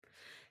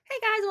Hey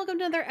guys, welcome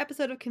to another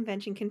episode of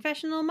Convention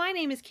Confessional. My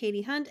name is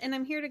Katie Hunt, and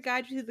I'm here to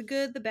guide you through the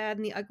good, the bad,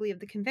 and the ugly of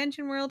the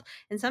convention world.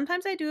 And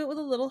sometimes I do it with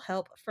a little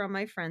help from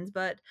my friends,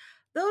 but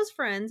those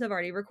friends have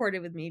already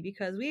recorded with me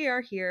because we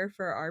are here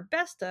for our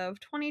best of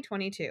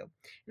 2022.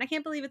 And I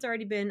can't believe it's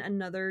already been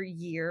another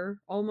year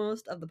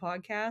almost of the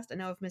podcast. I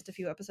know I've missed a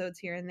few episodes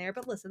here and there,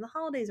 but listen, the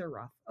holidays are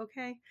rough,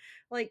 okay?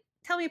 Like,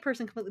 tell me a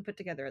person completely put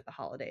together at the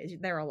holidays.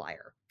 They're a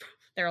liar.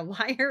 They're a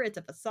liar. It's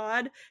a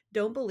facade.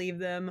 Don't believe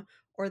them,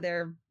 or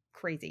they're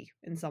crazy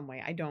in some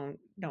way. I don't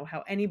know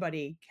how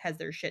anybody has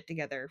their shit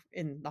together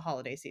in the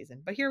holiday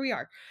season, but here we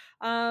are.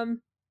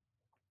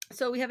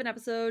 So we have an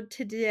episode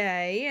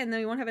today, and then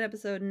we won't have an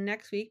episode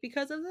next week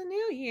because of the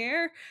new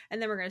year.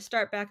 And then we're going to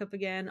start back up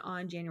again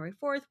on January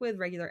 4th with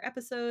regular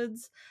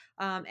episodes.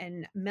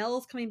 And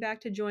Mel's coming back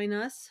to join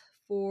us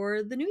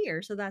for the new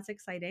year, so that's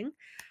exciting.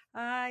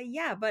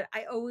 Yeah, but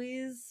I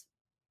always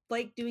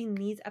like doing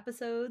these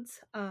episodes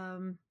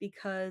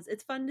because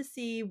it's fun to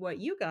see what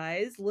you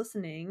guys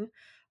listening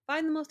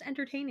find the most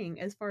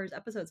entertaining as far as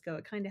episodes go.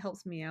 It kind of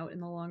helps me out in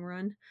the long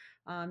run.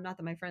 Not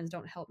that my friends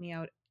don't help me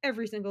out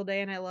every single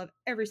day and I love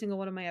every single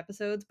one of my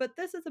episodes, but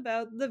this is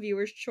about the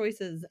viewers'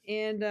 choices.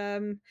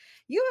 And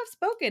you have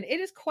spoken.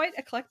 It is quite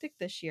eclectic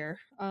this year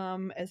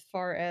as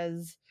far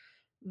as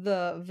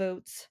the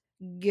votes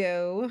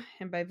go.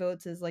 And by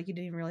votes is like you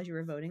didn't even realize you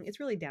were voting.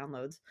 It's really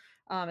downloads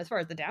as far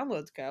as the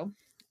downloads go.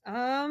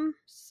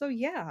 So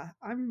yeah,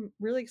 I'm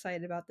really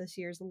excited about this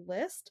year's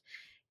list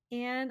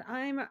and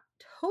I'm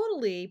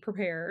totally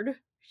prepared,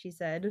 she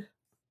said,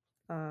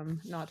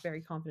 not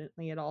very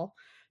confidently at all,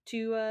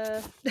 to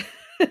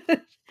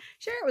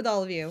share it with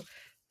all of you.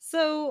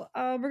 So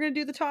we're going to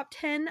do the top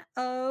 10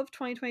 of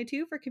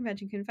 2022 for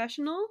Convention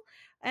Confessional.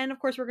 And of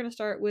course, we're going to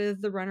start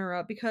with the runner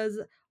up because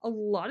a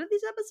lot of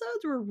these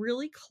episodes were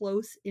really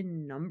close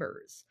in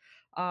numbers.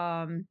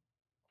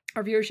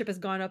 Our viewership has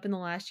gone up in the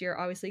last year,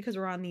 obviously, because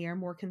we're on the air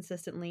more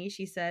consistently,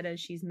 she said, as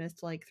she's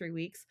missed like 3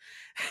 weeks.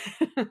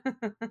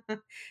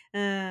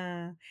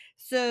 uh,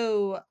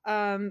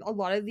 a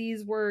lot of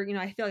these were,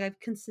 I feel like I have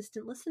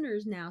consistent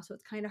listeners now, so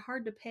it's kind of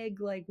hard to peg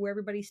like where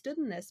everybody stood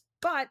in this.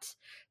 But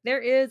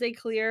there is a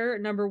clear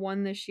number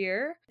one this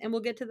year, and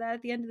we'll get to that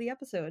at the end of the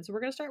episode. So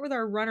we're going to start with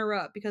our runner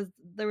up because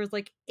there was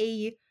like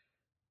a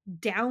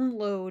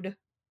download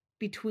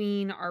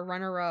between our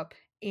runner up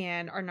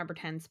and our number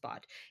 10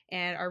 spot.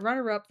 And our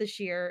runner up this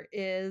year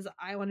is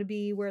I Want to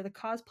Be Where the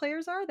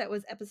Cosplayers Are. That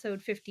was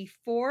episode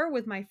 54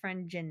 with my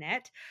friend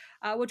Jeanette,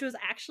 which was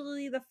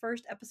actually the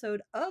first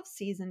episode of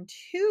season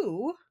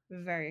 2.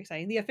 Very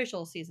exciting. The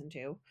official season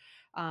 2,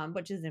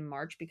 which is in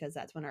March because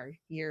that's when our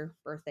year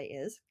birthday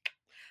is.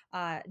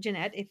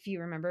 Jeanette, if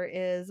you remember,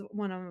 is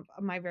one of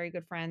my very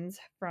good friends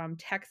from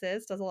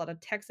Texas, does a lot of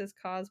Texas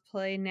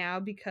cosplay now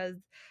because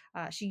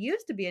she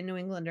used to be a New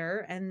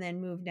Englander and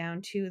then moved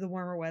down to the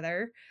warmer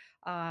weather.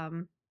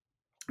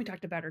 We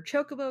talked about her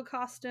Chocobo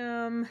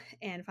costume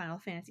and Final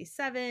Fantasy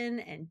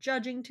VII and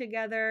judging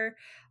together.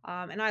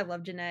 And I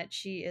love Jeanette.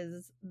 She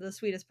is the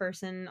sweetest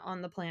person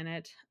on the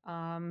planet.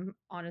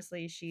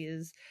 Honestly, she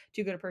is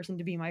too good a person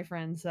to be my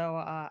friend. So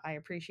I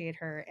appreciate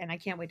her. And I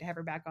can't wait to have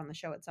her back on the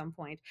show at some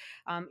point.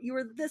 You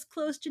were this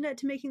close, Jeanette,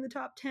 to making the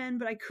top 10,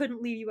 but I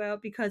couldn't leave you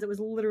out because it was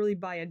literally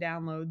by a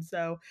download.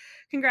 So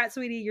congrats,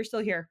 sweetie. You're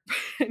still here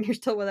and you're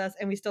still with us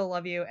and we still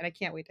love you. And I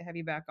can't wait to have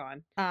you back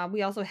on.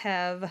 We also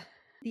have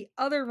the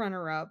other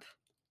runner up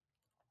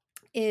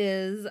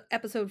is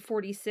episode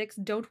 46,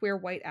 Don't Wear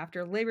White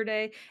After Labor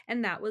Day.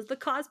 And that was the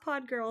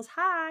CosPod Girls.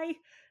 Hi.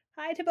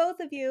 Hi to both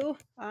of you.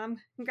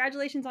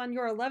 Congratulations on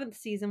your 11th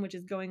season, which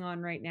is going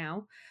on right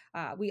now.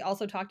 We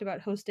also talked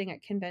about hosting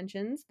at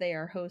conventions. They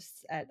are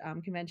hosts at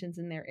conventions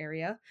in their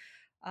area.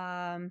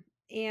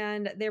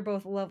 And they're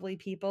both lovely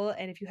people.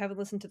 And if you haven't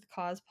listened to the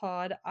Cause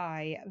Pod,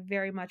 I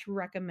very much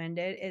recommend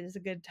it. It is a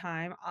good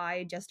time.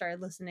 I just started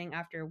listening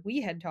after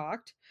we had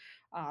talked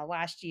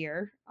last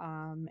year,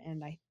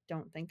 and I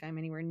don't think I'm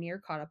anywhere near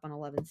caught up on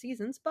 11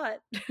 seasons, but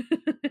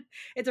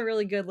it's a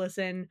really good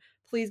listen.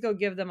 Please go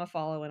give them a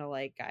follow and a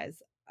like,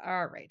 guys.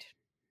 All right.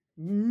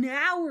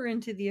 Now we're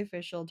into the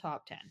official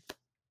top 10.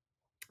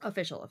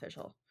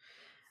 Official.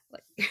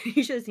 Like,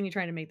 you should have seen me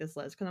trying to make this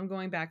list because I'm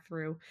going back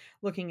through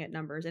looking at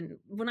numbers. And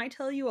when I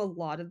tell you a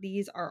lot of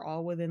these are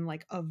all within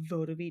like a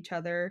vote of each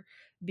other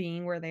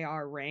being where they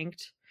are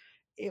ranked,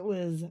 it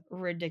was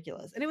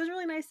ridiculous. And it was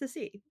really nice to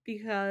see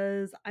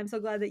because I'm so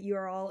glad that you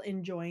are all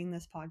enjoying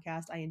this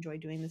podcast. I enjoy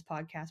doing this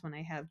podcast when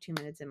I have 2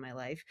 minutes in my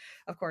life.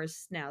 Of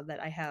course, now that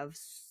I have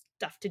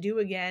stuff to do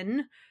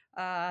again,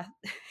 uh,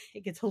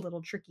 it gets a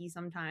little tricky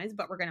sometimes,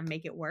 but we're going to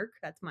make it work.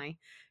 That's my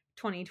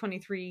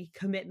 2023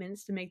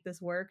 commitments to make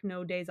this work.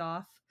 No days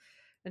off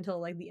until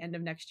like the end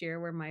of next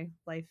year where my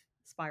life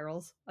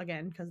spirals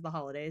again because of the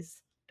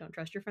holidays. Don't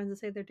trust your friends to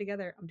say they're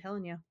together. I'm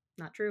telling you,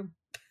 not true.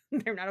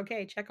 They're not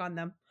okay. Check on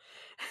them.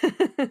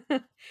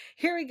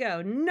 Here we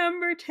go.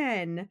 Number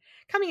 10.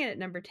 Coming in at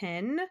number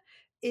 10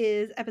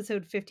 is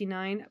episode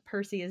 59,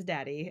 Percy is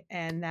Daddy,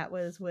 and that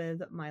was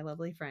with my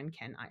lovely friend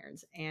Ken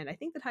Irons. And I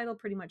think the title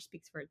pretty much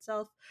speaks for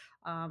itself.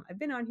 I've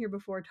been on here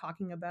before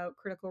talking about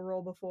Critical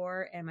Role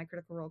before and my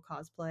Critical Role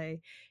cosplay,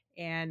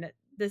 and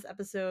this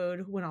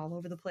episode went all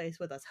over the place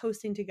with us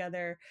hosting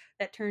together.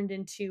 That turned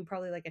into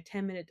probably like a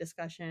 10-minute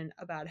discussion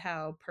about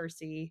how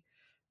Percy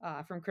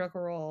from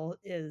Critical Role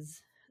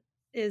is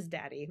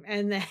Daddy,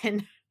 and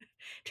then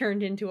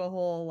turned into a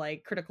whole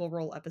like Critical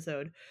Role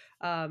episode.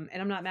 And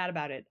I'm not mad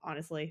about it,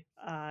 honestly.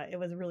 It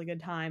was a really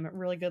good time,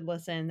 really good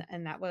listen,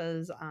 and that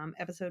was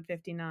episode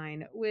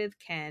 59 with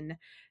Ken.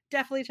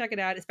 Definitely check it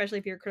out, especially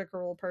if you're a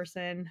Critical Role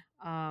person.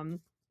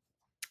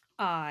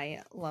 I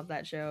love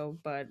that show,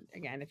 but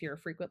again, if you're a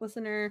frequent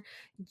listener,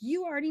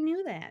 you already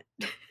knew that.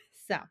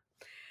 So,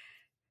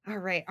 all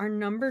right, our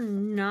number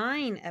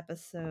 9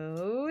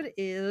 episode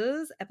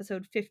is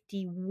episode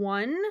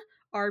 51,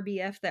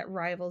 RBF That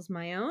Rivals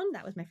My Own.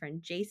 That was my friend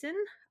Jason.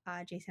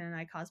 Jason and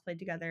I cosplayed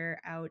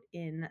together out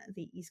in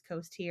the East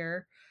Coast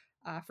here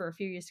for a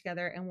few years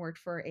together and worked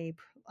for a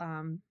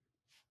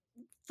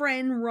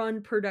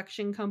friend-run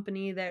production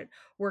company that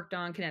worked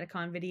on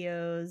Kineticon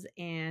videos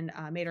and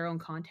made our own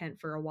content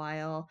for a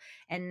while.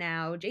 And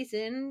now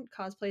Jason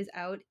cosplays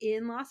out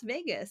in Las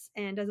Vegas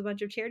and does a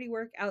bunch of charity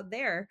work out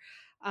there.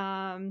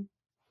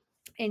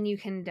 And you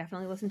can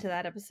definitely listen to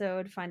that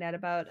episode, find out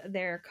about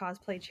their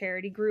cosplay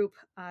charity group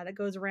that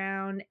goes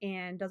around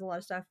and does a lot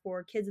of stuff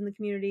for kids in the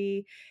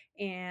community.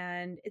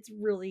 And it's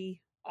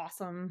really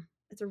awesome.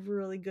 It's a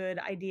really good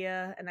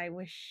idea. And I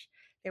wish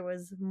there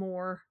was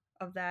more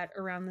of that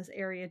around this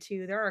area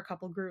too. There are a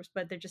couple groups,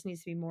 but there just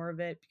needs to be more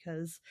of it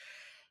because,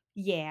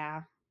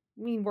 yeah,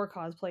 we need more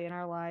cosplay in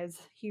our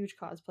lives. Huge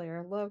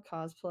cosplayer. Love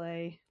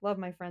cosplay. Love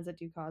my friends that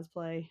do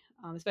cosplay,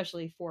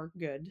 especially for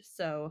good.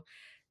 So,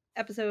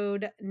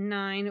 episode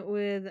 9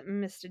 with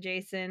Mr.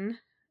 Jason.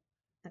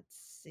 Let's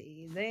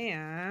see.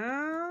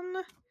 Then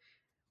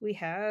we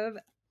have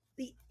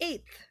the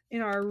 8th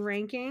in our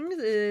rankings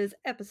is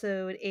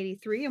episode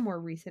 83, a more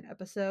recent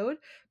episode,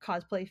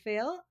 Cosplay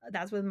Fail.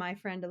 That's with my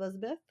friend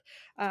Elizabeth.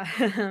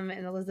 And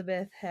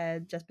Elizabeth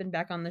had just been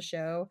back on the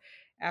show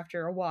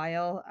after a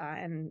while,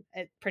 and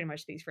it pretty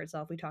much speaks for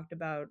itself. We talked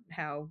about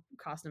how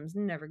costumes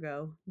never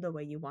go the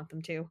way you want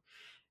them to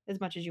as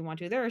much as you want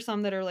to. There are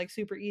some that are like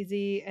super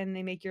easy and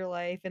they make your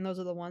life, and those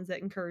are the ones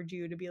that encourage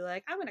you to be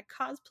like, I'm gonna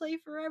cosplay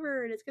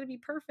forever and it's gonna be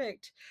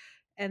perfect.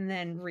 And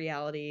then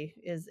reality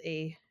is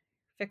a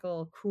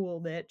fickle,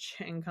 cruel bitch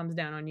and comes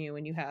down on you,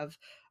 and you have,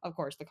 of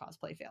course, the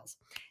cosplay fails.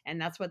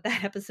 And that's what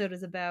that episode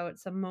is about.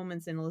 Some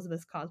moments in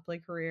Elizabeth's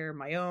cosplay career,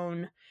 my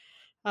own.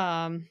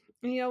 And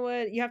you know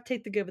what? You have to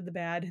take the good with the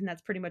bad, and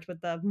that's pretty much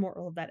what the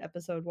moral of that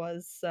episode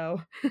was.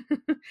 So,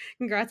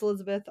 congrats,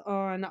 Elizabeth,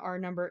 on our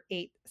number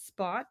 8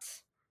 spot.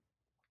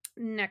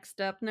 Next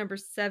up, number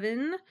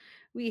 7,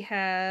 we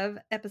have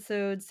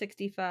episode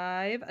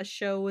 65, A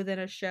Show Within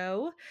a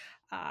Show.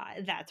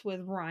 That's with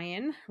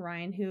Ryan.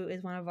 Ryan, who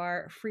is one of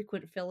our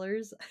frequent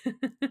fillers.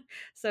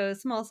 So,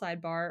 small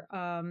sidebar.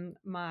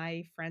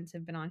 My friends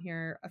have been on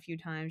here a few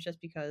times just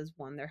because,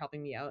 one, they're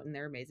helping me out and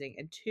they're amazing.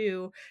 And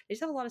two, they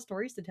just have a lot of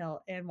stories to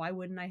tell. And why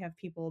wouldn't I have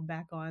people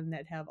back on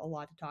that have a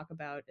lot to talk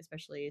about,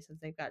 especially since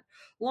they've got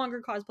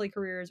longer cosplay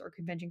careers or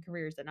convention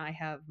careers than I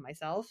have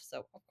myself.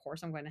 So, of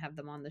course, I'm going to have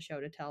them on the show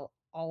to tell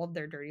all of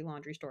their dirty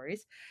laundry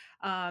stories.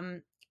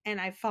 And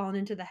I've fallen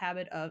into the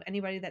habit of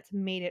anybody that's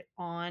made it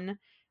on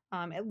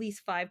at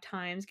least 5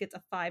 times gets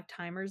a 5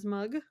 timers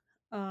mug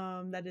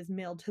that is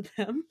mailed to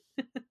them.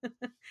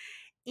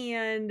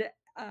 And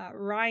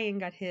Ryan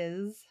got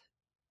his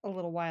a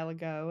little while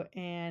ago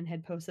and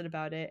had posted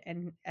about it.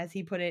 And as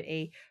he put it,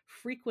 a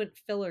frequent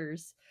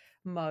fillers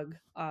mug.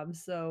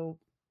 So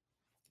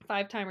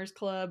 5 timers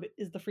club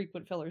is the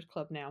frequent fillers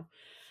club now.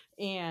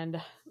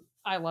 And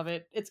I love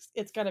it.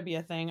 It's got to be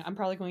a thing. I'm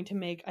probably going to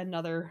make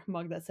another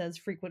mug that says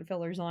frequent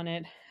fillers on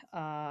it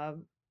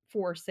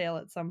for sale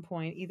at some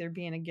point, either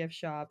be in a gift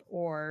shop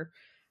or,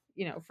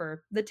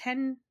 for the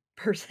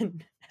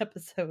 10-person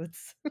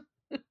episodes.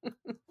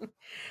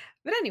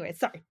 But anyway,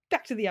 sorry,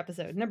 back to the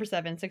episode. Number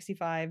 7,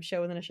 65,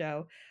 Show Within a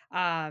Show.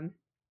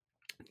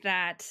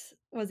 That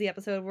was the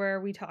episode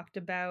where we talked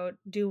about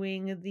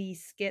doing the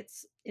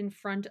skits in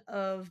front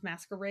of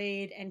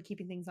Masquerade and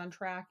keeping things on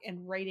track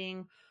and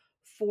writing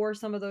for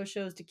some of those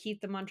shows to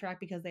keep them on track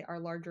because they are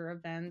larger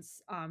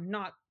events,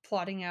 not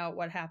plotting out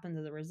what happens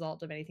as a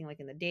result of anything like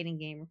in the dating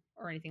game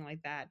or anything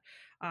like that.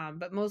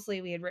 But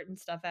mostly we had written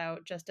stuff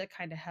out just to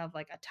kind of have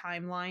like a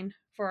timeline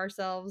for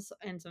ourselves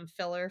and some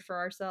filler for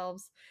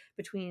ourselves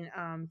between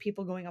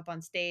people going up on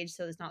stage,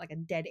 so it's not like a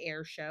dead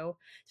air show.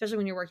 Especially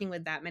when you're working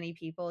with that many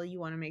people, you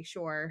want to make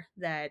sure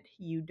that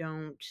you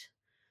don't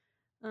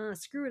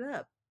screw it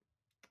up.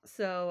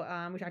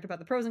 So we talked about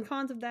the pros and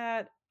cons of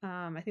that.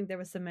 I think there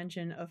was some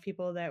mention of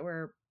people that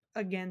were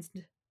against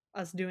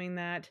us doing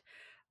that.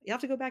 You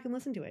have to go back and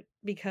listen to it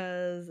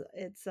because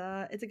it's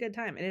a good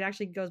time, and it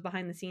actually goes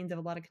behind the scenes of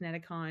a lot of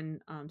Kineticon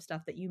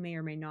stuff that you may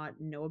or may not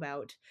know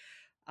about.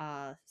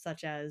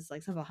 such as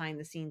like some behind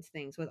the scenes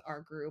things with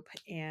our group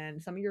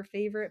and some of your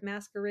favorite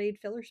Masquerade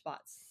filler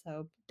spots.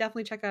 So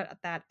definitely check out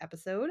that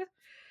episode.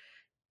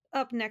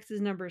 Up next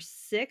is number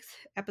 6,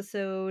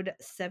 episode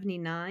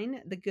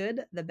 79, The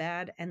Good, the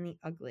Bad, and the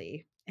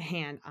Ugly.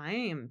 And I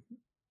am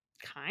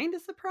kind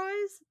of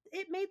surprised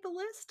it made the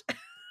list.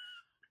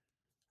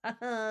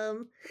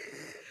 um,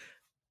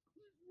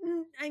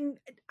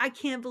 I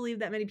can't believe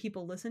that many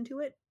people listen to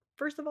it.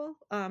 First of all,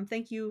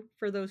 thank you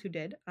for those who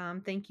did.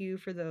 Thank you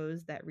for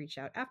those that reached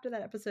out after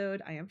that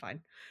episode. I am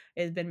fine.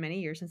 It's been many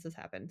years since this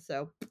happened,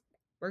 so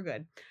we're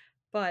good.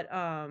 But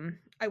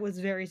I was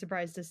very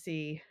surprised to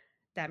see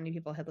that many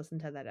people had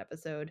listened to that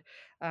episode.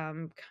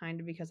 Kind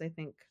of because I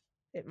think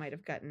it might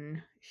have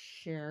gotten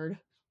shared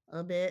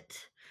a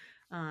bit.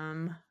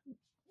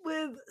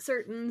 With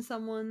certain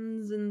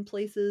someones and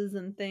places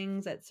and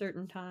things at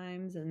certain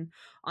times, and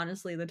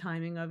honestly the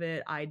timing of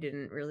it I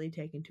didn't really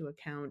take into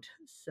account,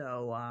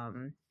 so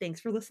thanks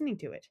for listening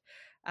to it.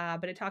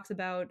 But it talks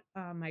about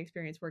my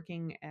experience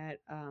working at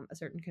a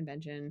certain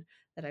convention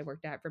that I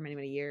worked at for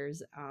many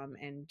years,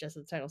 and just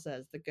as the title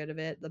says, the good of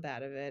it, the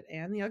bad of it,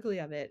 and the ugly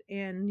of it.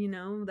 And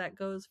that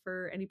goes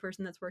for any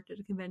person that's worked at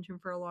a convention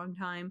for a long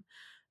time.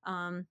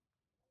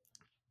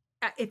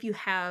 If you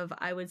have,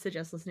 I would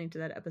suggest listening to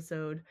that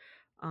episode.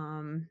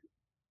 um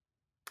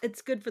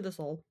it's good for the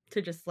soul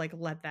to just like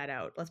let that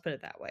out, let's put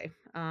it that way.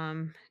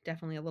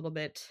 Definitely a little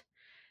bit,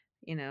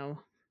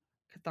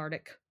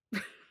 cathartic.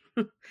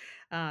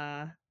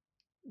 uh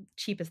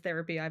Cheapest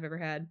therapy I've ever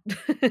had.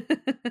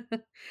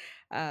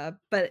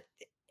 But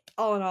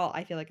all in all,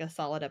 I feel like a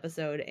solid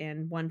episode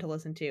and one to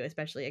listen to,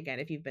 especially again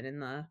if you've been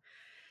in the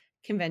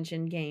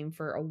convention game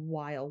for a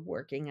while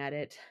working at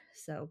it.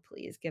 So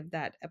please give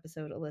that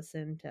episode a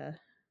listen to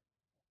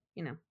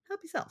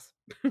help yourselves.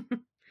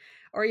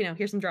 Or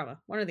here's some drama,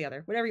 one or the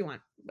other, whatever you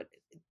want. But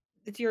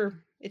it's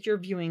your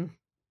viewing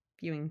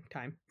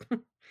time.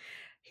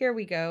 Here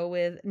we go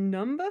with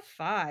number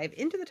 5,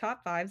 into the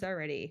top 5s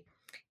already.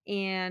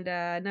 And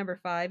number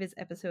 5 is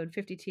episode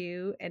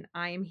 52, and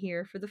I am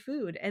here for the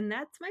food. And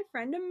that's my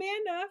friend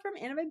Amanda from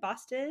Anime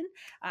Boston.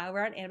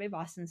 We're on Anime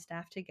Boston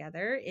staff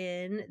together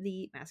in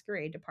the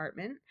Masquerade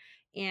department.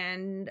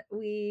 And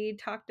we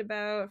talked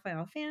about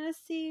Final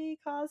Fantasy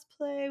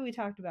cosplay. We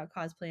talked about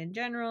cosplay in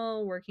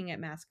general, working at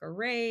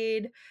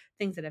Masquerade,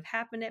 things that have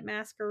happened at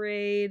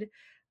Masquerade.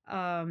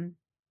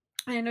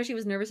 I know she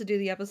was nervous to do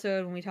the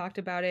episode when we talked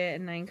about it,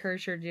 and I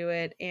encouraged her to do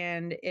it.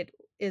 And it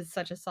is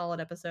such a solid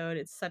episode.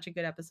 It's such a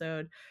good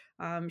episode.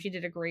 She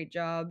did a great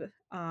job,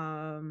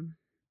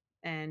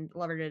 and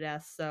love her to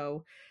death.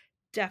 So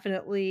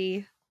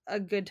definitely a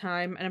good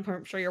time. And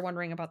I'm sure you're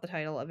wondering about the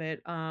title of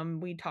it.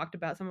 We talked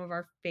about some of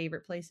our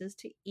favorite places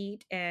to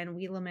eat, and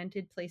we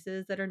lamented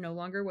places that are no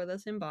longer with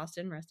us in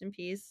Boston. Rest in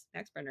peace,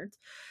 Max Bernard's.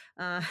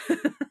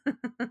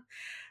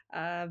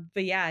 Uh,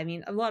 but yeah, I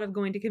mean, a lot of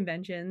going to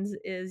conventions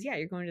is, yeah,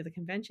 you're going to the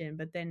convention,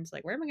 but then it's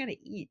like, where am I going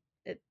to eat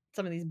at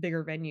some of these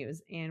bigger venues?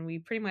 And we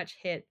pretty much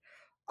hit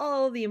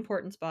all the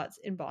important spots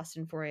in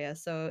Boston for you.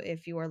 So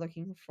if you are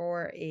looking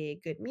for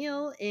a good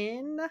meal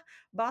in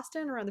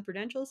Boston around the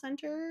Prudential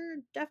Center,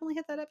 definitely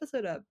hit that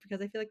episode up,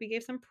 because I feel like we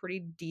gave some pretty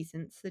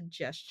decent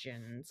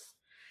suggestions.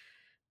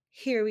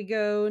 Here we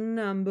go,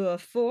 number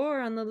 4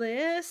 on the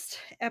list,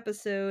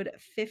 episode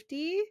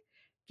 50,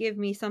 Give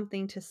Me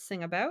Something to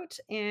Sing About.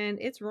 And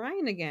it's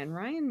Ryan again.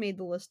 Ryan made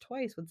the list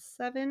twice with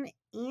 7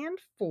 and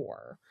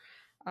 4.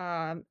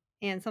 And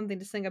Something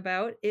to Sing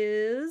About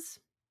is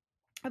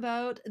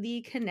about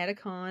the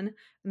Kineticon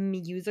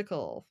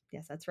musical.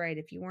 Yes, that's right.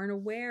 If you weren't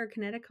aware,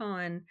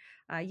 Kineticon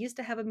used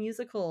to have a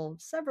musical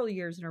several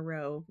years in a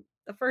row.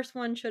 The first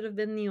one should have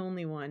been the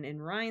only one,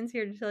 and Ryan's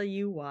here to tell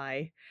you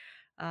why.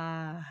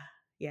 Yeah,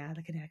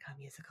 the Kineticon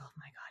musical.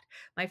 My God.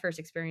 My first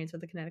experience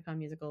with the Kineticon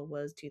musical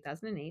was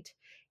 2008.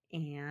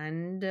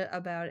 And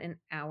about an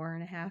hour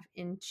and a half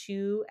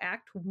into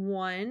Act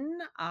 1,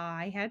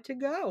 I had to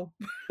go.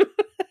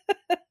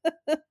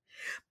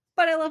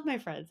 But I love my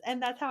friends,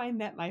 and that's how I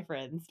met my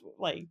friends,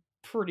 like,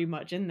 pretty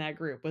much in that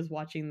group, was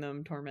watching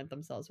them torment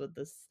themselves with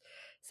this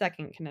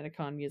second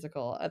Kineticon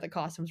musical. The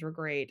costumes were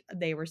great.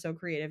 They were so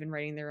creative in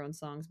writing their own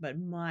songs, but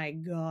my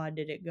God,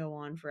 did it go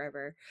on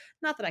forever.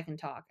 Not that I can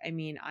talk. I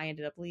mean, I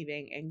ended up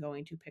leaving and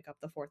going to pick up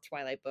the 4th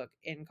Twilight book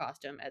in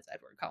costume as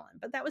Edward Cullen.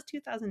 But that was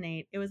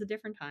 2008. It was a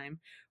different time.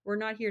 We're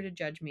not here to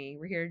judge me.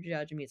 We're here to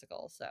judge a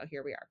musical. So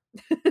here we are.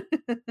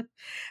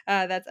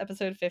 That's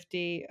episode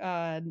 50.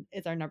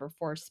 It's our number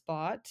 4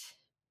 spot.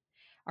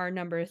 Our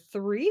number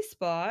 3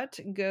 spot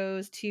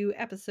goes to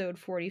episode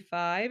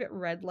 45,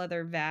 Red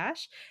Leather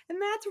Vash, and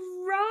that's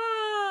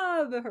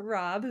Rob.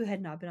 Rob, who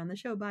had not been on the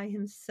show by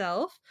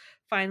himself,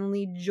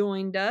 finally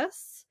joined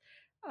us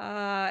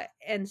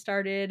and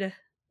started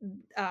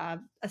a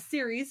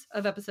series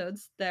of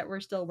episodes that we're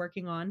still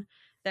working on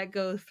that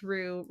go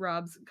through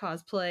Rob's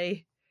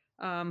cosplay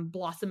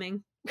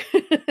blossoming.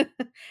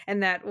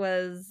 And that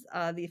was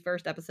the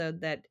first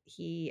episode that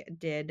he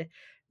did,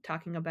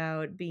 talking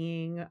about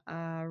being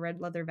Red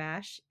Leather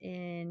Vash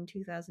in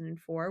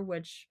 2004,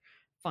 which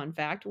fun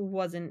fact,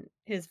 wasn't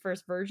his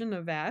first version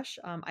of Vash.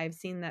 I've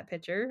seen that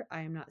picture.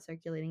 I am not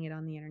circulating it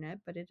on the internet,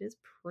 but it is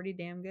pretty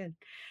damn good.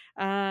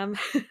 Um,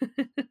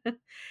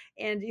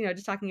 and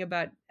just talking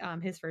about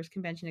his first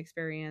convention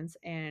experience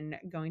and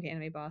going to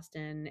Anime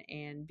Boston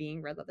and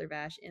being Red Leather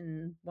Vash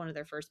in one of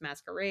their first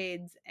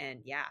masquerades,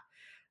 and yeah,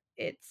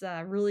 it's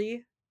a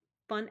really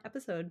fun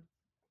episode.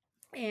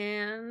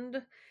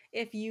 And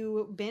if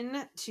you've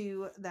been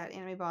to that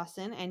Anime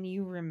Boston and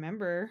you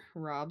remember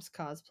Rob's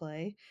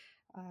cosplay,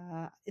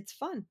 it's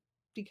fun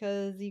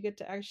because you get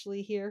to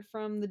actually hear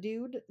from the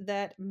dude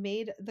that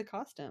made the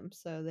costume.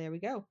 So there we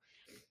go.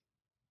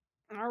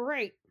 All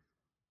right,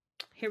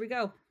 here we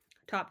go.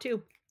 Top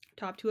two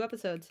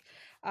episodes.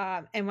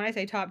 And when I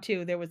say top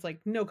two, there was like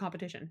no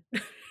competition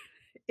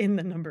in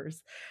the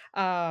numbers.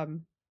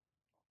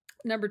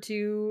 Number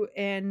two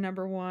and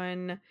number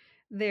one,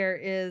 there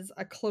is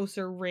a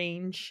closer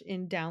range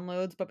in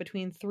downloads, but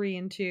between 3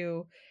 and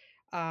 2,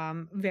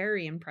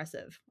 very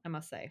impressive, I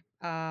must say.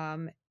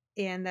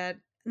 And that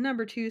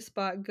number 2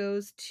 spot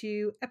goes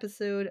to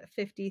episode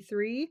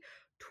 53,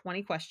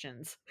 20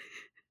 questions.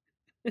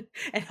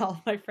 And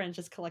all my friends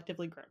just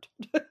collectively groaned.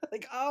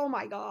 Like, oh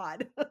my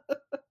god.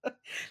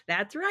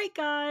 That's right,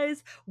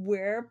 guys.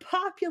 We're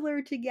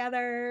popular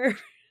together.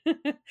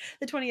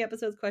 The 20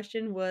 episodes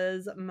question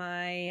was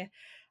my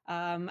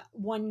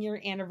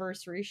 1-year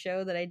anniversary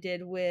show that I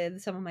did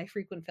with some of my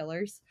frequent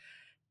fillers.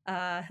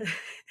 And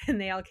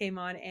they all came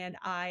on, and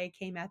I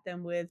came at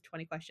them with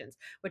 20 questions,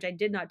 which I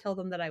did not tell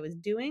them that I was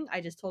doing.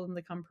 I just told them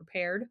to come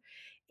prepared.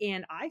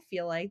 And I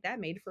feel like that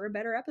made for a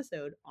better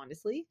episode,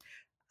 honestly.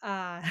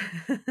 Uh,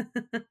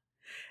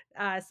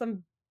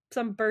 some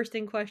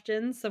bursting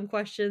questions, some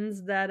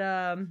questions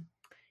that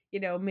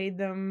made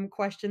them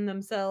question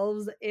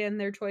themselves and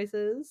their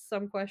choices,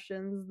 some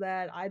questions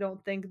that I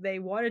don't think they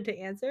wanted to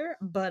answer,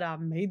 but I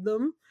made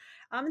them.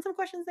 And some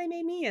questions they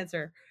made me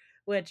answer,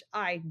 which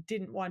I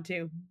didn't want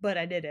to, but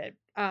I did it.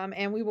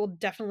 And we will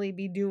definitely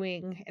be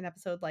doing an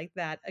episode like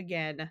that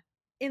again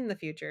in the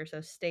future,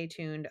 so stay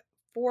tuned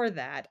for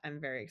that. I'm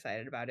very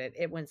excited about it.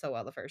 It went so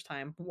well the first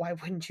time. Why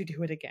wouldn't you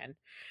do it again?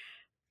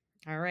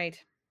 All right,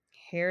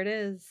 here it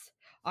is.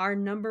 Our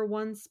number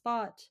one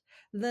spot.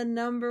 The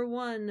number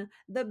one,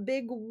 the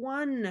big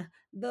one,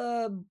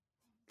 the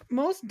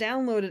most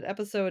downloaded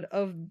episode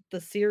of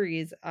the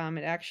series.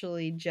 It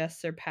actually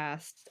just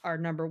surpassed our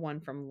number one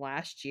from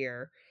last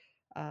year,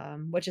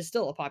 which is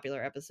still a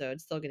popular episode,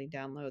 still getting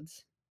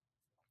downloads.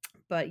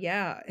 But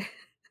yeah,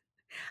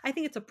 I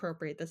think it's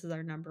appropriate. This is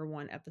our number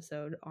one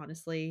episode,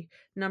 honestly,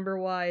 number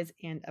wise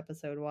and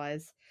episode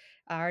wise.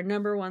 Our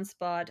number one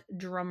spot,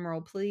 drum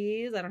roll,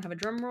 please. I don't have a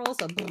drum roll,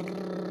 so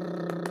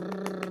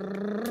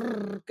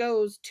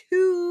goes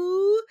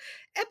to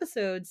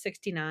episode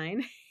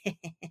 69.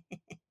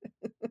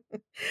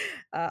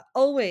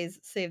 Always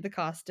save the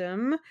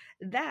costume.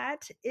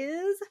 That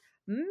is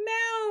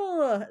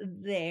Mel.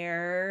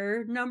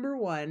 There, number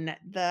one.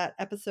 That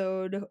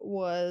episode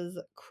was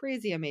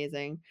crazy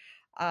amazing.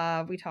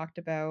 We talked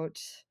about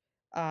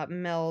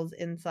Mel's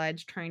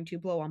insides trying to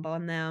blow up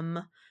on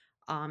them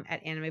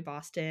at Anime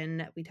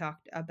Boston. We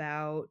talked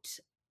about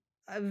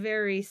a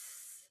very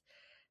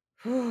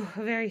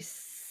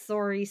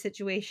sorry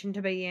situation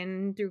to be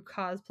in through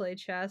Cosplay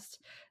Chest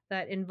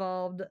that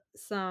involved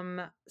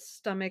some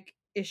stomach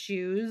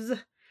issues.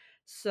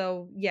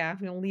 So yeah, I'm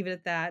gonna leave it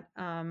at that.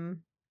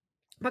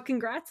 But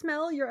congrats,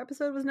 Mel. Your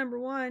episode was number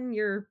one.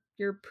 Your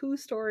poo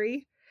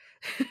story.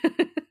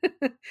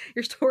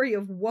 Your story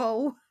of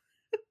woe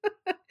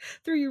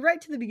threw you right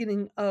to the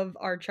beginning of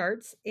our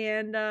charts.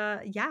 And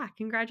yeah,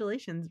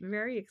 congratulations.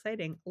 Very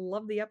exciting.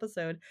 Love the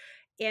episode.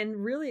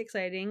 And really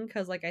exciting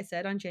because, like I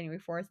said, on January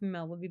 4th,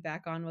 Mel will be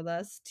back on with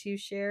us to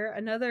share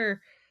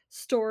another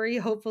story,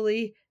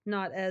 hopefully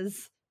not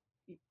as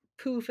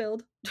poo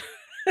filled.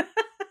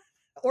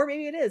 Or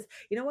maybe it is.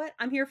 You know what?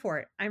 I'm here for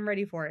it. I'm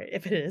ready for it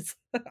if it is.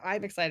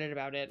 I'm excited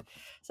about it.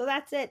 So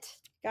that's it,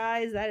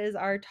 guys. That is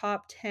our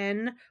top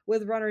 10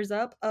 with runners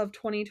up of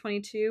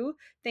 2022.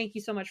 Thank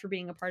you so much for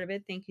being a part of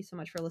it. Thank you so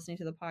much for listening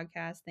to the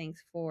podcast.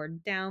 Thanks for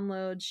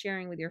downloads,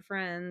 sharing with your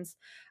friends.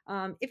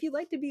 If you'd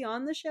like to be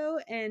on the show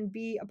and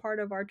be a part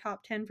of our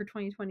top 10 for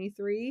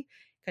 2023,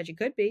 because you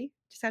could be,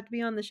 just have to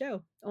be on the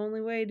show.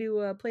 Only way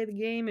to play the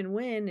game and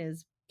win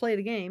is play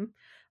the game.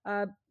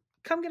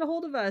 Come get a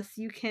hold of us.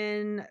 You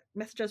can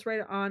message us right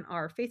on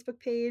our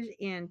Facebook page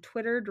and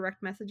Twitter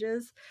direct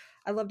messages.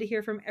 I love to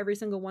hear from every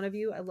single one of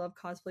you. I love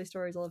cosplay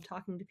stories. I love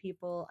talking to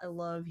people. I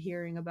love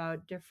hearing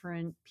about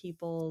different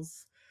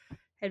people's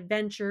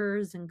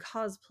adventures and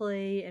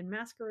cosplay and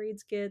masquerade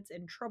skits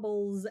and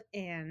troubles,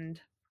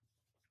 and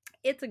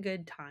it's a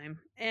good time.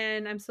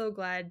 And I'm so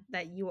glad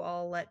that you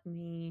all let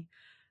me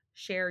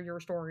share your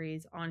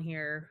stories on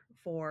here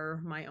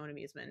for my own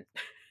amusement.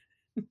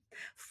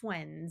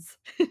 Friends.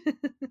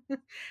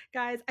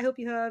 Guys, I hope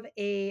you have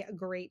a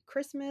great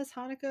Christmas,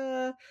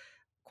 Hanukkah,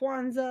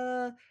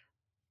 Kwanzaa,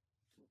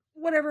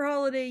 whatever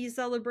holiday you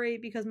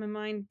celebrate, because my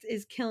mind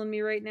is killing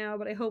me right now.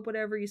 But I hope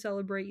whatever you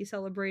celebrate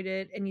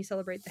it and you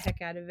celebrate the heck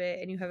out of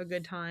it and you have a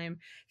good time.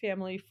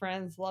 Family,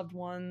 friends, loved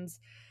ones,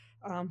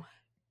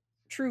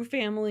 True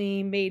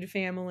family, made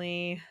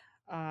family,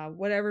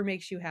 whatever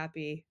makes you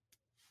happy,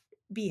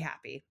 be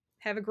happy.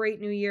 Have a great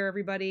new year,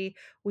 everybody.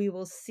 We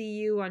will see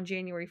you on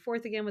January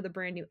 4th again with a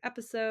brand new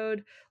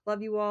episode.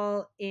 Love you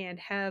all and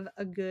have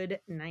a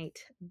good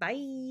night.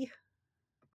 Bye.